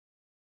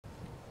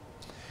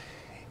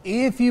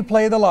If you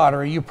play the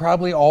lottery, you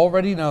probably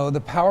already know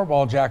the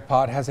Powerball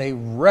jackpot has a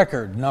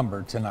record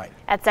number tonight.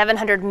 At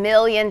 $700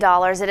 million,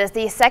 it is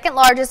the second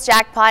largest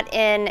jackpot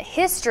in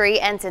history,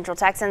 and Central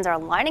Texans are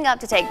lining up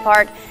to take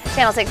part.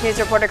 Channel 6 News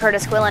reporter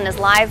Kurtis Quillin is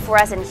live for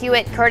us in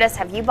Hewitt. Kurtis,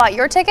 have you bought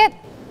your ticket?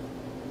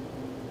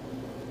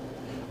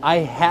 I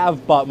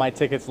have bought my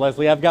tickets,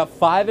 Leslie. I've got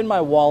 5 in my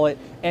wallet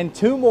and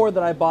 2 more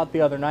that I bought the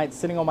other night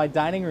sitting on my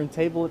dining room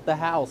table at the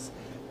house.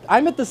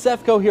 I'm at the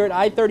CEFCO here at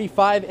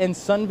I-35 and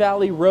Sun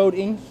Valley Road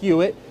in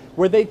Hewitt,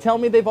 where they tell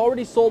me they've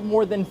already sold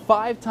more than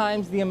 5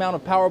 times the amount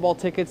of Powerball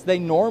tickets they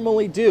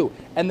normally do,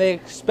 and they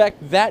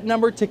expect that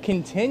number to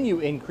continue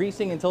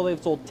increasing until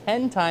they've sold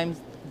 10 times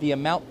the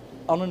amount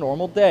on a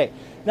normal day.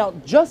 Now,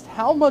 just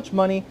how much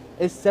money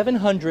is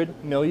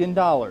 $700 million?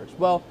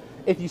 Well,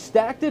 if you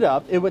stacked it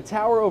up, it would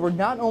tower over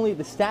not only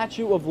the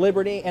Statue of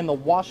Liberty and the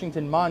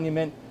Washington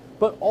Monument,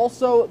 but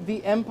also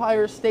the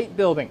Empire State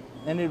Building.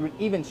 And it would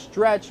even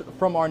stretch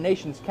from our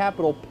nation's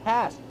capital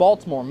past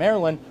Baltimore,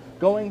 Maryland,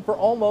 going for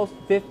almost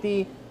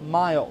 50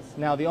 miles.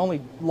 Now, the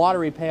only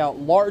lottery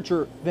payout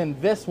larger than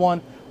this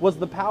one was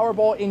the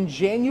Powerball in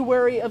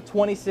January of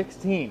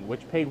 2016,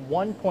 which paid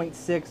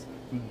 $1.6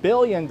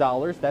 billion,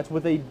 that's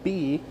with a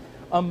B,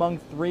 among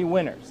 3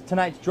 winners.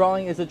 Tonight's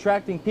drawing is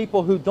attracting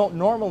people who don't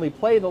normally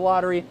play the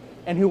lottery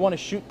and who want to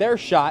shoot their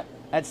shot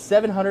at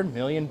 $700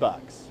 million.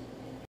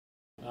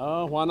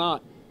 Why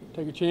not?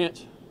 Take a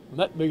chance.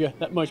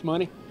 That much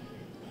money.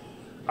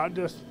 I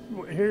just,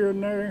 here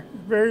and there,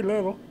 very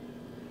little.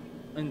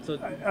 And so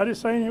I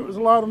just seen it was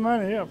a lot of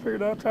money. I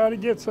figured I'd try to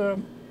get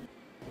some.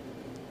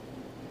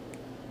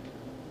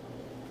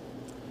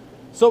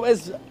 So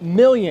as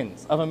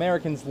millions of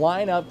Americans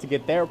line up to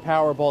get their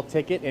Powerball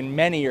ticket, and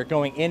many are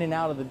going in and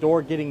out of the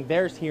door getting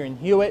theirs here in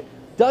Hewitt,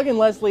 Doug and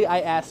Leslie, I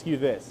ask you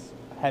this.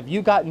 Have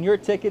you gotten your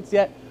tickets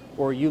yet,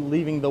 or are you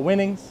leaving the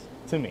winnings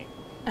to me?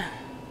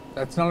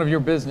 That's none of your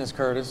business,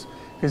 Kurtis,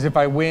 because if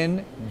I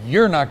win,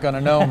 you're not going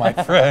to know, my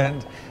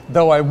friend.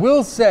 Though I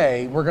will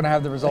say we're going to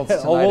have the results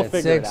tonight we'll at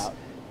figure 6 it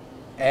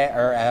out.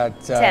 Or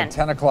at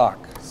 10 o'clock.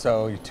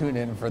 So you tune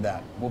in for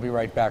that. We'll be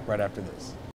right back right after this.